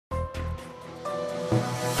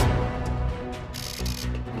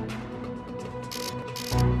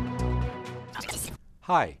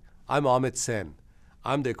Hi, I'm Amit Sen.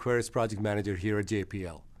 I'm the Aquarius Project Manager here at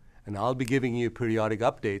JPL, and I'll be giving you periodic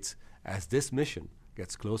updates as this mission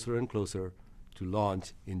gets closer and closer to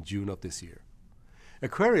launch in June of this year.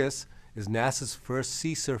 Aquarius is NASA's first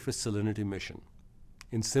sea surface salinity mission.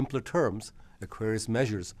 In simpler terms, Aquarius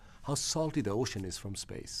measures how salty the ocean is from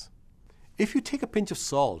space. If you take a pinch of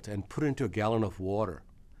salt and put it into a gallon of water,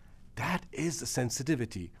 that is the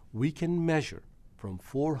sensitivity we can measure from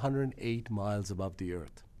 408 miles above the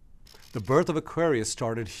Earth. The birth of Aquarius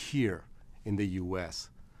started here in the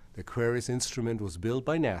US. The Aquarius instrument was built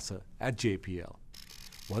by NASA at JPL.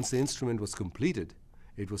 Once the instrument was completed,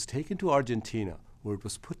 it was taken to Argentina, where it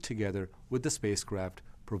was put together with the spacecraft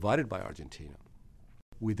provided by Argentina.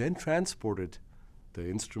 We then transported the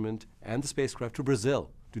instrument and the spacecraft to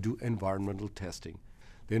Brazil to do environmental testing.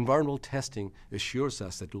 The environmental testing assures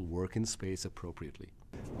us that it will work in space appropriately.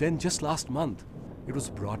 Then just last month, it was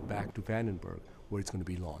brought back to Vandenberg, where it's going to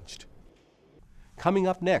be launched. Coming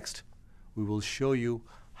up next, we will show you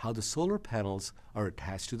how the solar panels are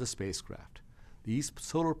attached to the spacecraft. These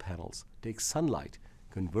solar panels take sunlight,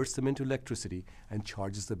 converts them into electricity, and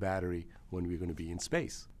charges the battery when we're going to be in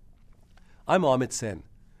space. I'm Amit Sen.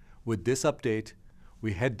 With this update,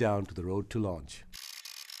 we head down to the road to launch.